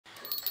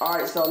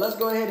Alright, so let's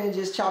go ahead and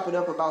just chop it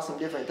up about some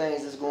different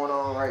things that's going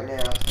on right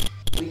now.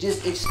 We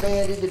just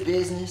expanded the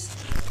business.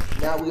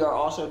 Now we are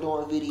also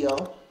doing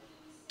video.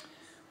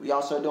 We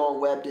also doing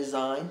web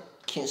design,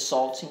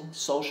 consulting,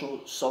 social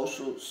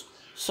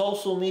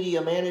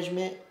media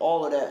management,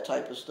 all of that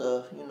type of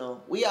stuff. You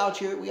know, we out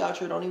here,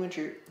 don't even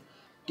trip.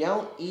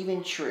 Don't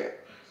even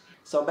trip.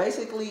 So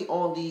basically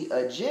on the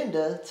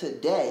agenda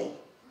today,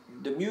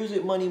 the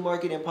Music, Money,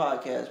 Marketing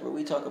Podcast, where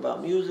we talk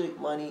about music,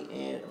 money,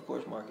 and of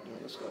course marketing.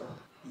 Let's go.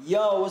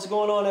 Yo, what's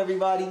going on,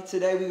 everybody?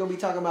 Today we're going to be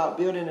talking about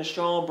building a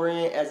strong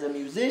brand as a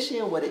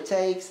musician, what it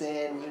takes,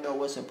 and you know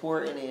what's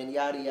important, and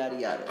yada yada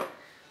yada.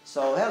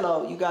 So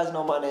hello, you guys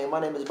know my name.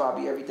 My name is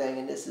Bobby Everything,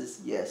 and this is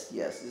this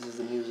is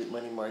the Music,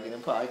 Money, Marketing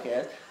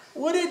Podcast.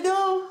 What it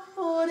do?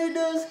 What it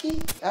does,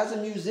 Ski? As a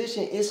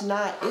musician, it's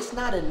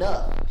not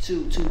enough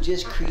to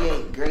just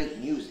create great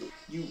music.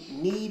 You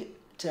need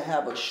to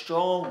have a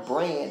strong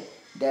brand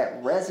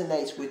that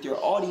resonates with your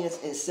audience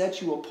and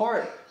sets you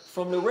apart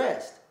from the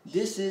rest.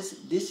 This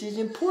is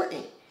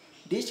important.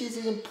 This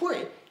is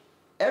important.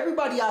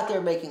 Everybody out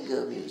there making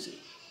good music.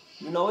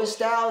 You know, it's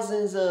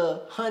thousands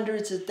of,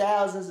 hundreds of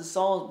thousands of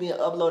songs being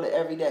uploaded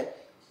every day.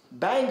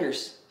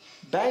 Bangers.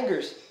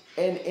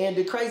 And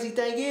the crazy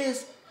thing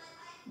is,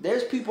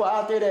 there's people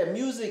out there that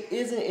music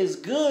isn't as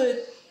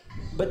good,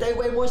 but they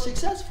way more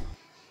successful.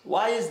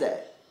 Why is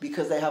that?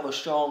 Because they have a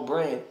strong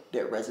brand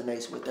that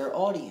resonates with their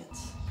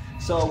audience.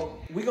 So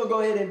we're going to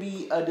go ahead and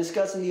be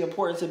discussing the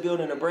importance of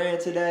building a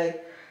brand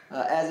today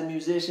as a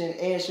musician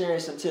and sharing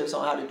some tips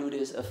on how to do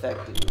this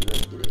effectively.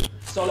 Let's get it.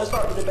 So let's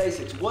start with the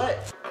basics. What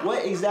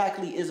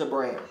exactly is a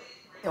brand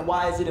and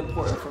why is it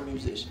important for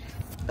musicians?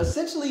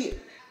 Essentially,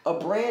 a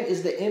brand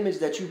is the image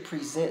that you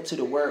present to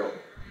the world.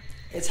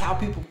 It's how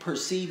people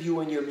perceive you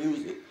and your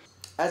music.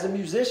 As a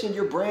musician,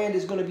 your brand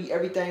is going to be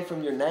everything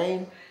from your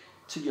name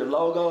to your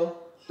logo,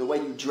 the way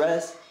you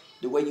dress,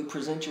 the way you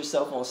present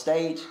yourself on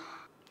stage.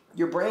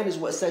 Your brand is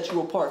what sets you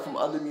apart from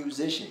other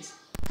musicians.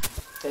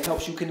 It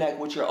helps you connect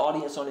with your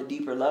audience on a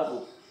deeper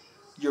level.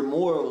 Your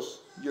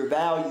morals, your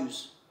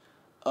values,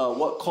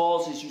 what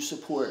causes you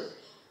support,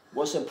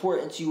 what's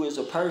important to you as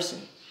a person.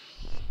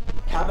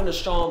 Having a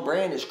strong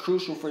brand is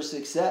crucial for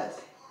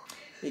success.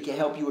 It can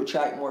help you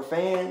attract more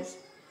fans.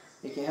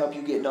 It can help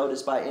you get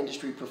noticed by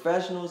industry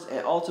professionals,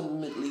 and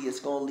ultimately it's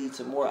going to lead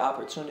to more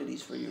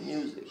opportunities for your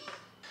music.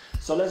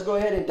 So let's go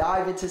ahead and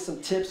dive into some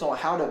tips on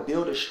how to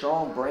build a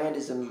strong brand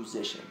as a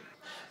musician.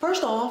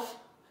 First off,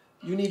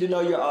 you need to know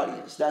your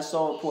audience. That's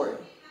so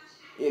important.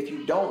 If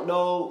you don't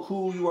know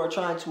who you are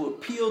trying to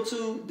appeal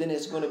to, then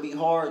it's going to be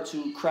hard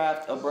to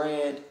craft a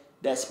brand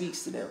that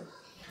speaks to them.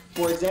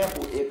 For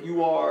example, if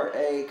you are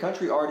a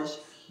country artist,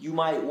 you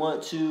might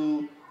want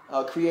to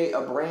create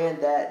a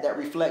brand that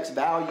reflects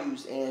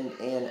values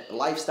and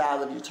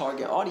lifestyle of your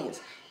target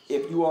audience.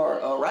 If you are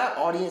a rap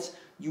audience,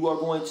 you are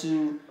going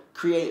to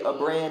create a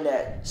brand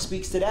that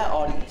speaks to that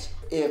audience.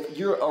 If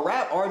you're a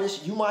rap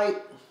artist, you might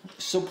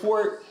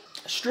support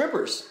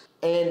strippers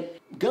and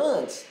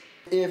guns.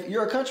 If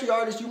you're a country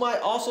artist, you might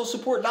also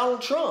support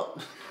Donald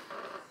Trump.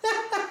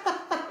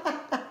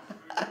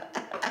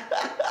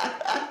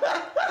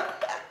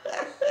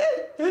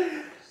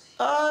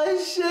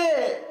 Oh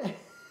shit.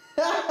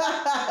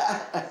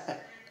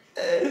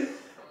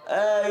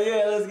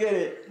 Yeah, let's get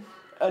it.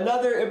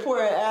 Another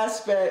important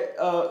aspect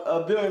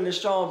of building a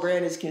strong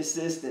brand is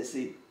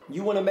consistency.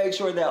 You want to make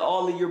sure that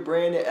all of your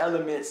branded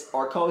elements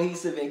are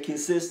cohesive and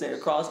consistent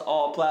across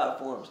all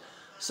platforms.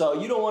 So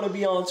you don't want to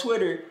be on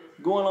Twitter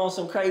going on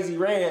some crazy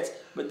rants,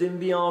 but then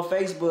be on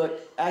Facebook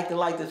acting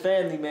like the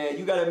family man.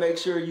 You got to make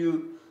sure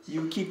you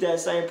keep that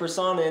same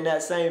persona and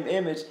that same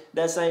image,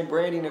 that same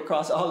branding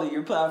across all of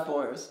your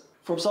platforms.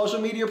 From social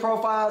media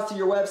profiles to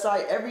your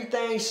website,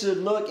 everything should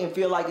look and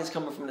feel like it's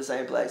coming from the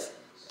same place.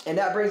 And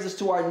that brings us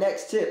to our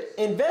next tip.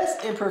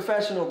 Invest in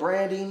professional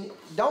branding.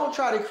 Don't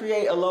try to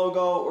create a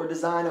logo or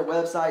design a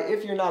website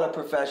if you're not a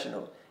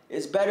professional.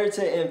 It's better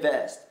to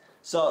invest.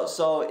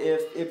 So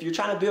if you're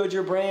trying to build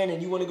your brand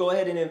and you want to go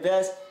ahead and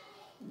invest,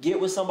 get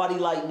with somebody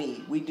like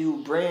me. We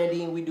do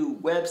branding, we do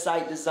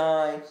website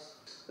design,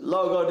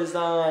 logo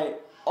design,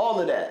 all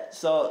of that.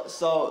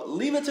 So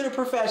leave it to the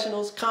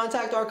professionals.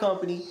 Contact our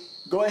company.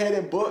 Go ahead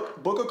and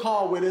book a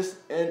call with us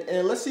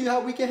and let's see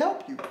how we can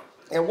help you.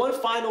 And one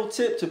final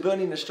tip to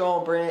building a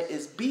strong brand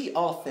is be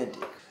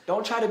authentic.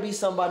 Don't try to be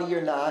somebody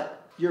you're not.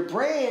 Your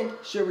brand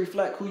should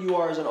reflect who you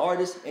are as an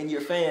artist, and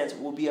your fans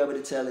will be able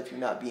to tell if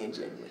you're not being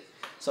genuine.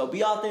 So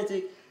be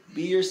authentic,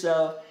 be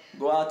yourself,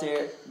 go out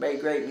there,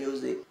 make great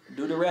music.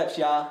 Do the reps,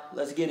 y'all.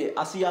 Let's get it.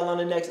 I'll see y'all on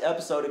the next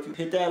episode. If you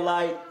hit that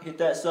like, hit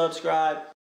that subscribe.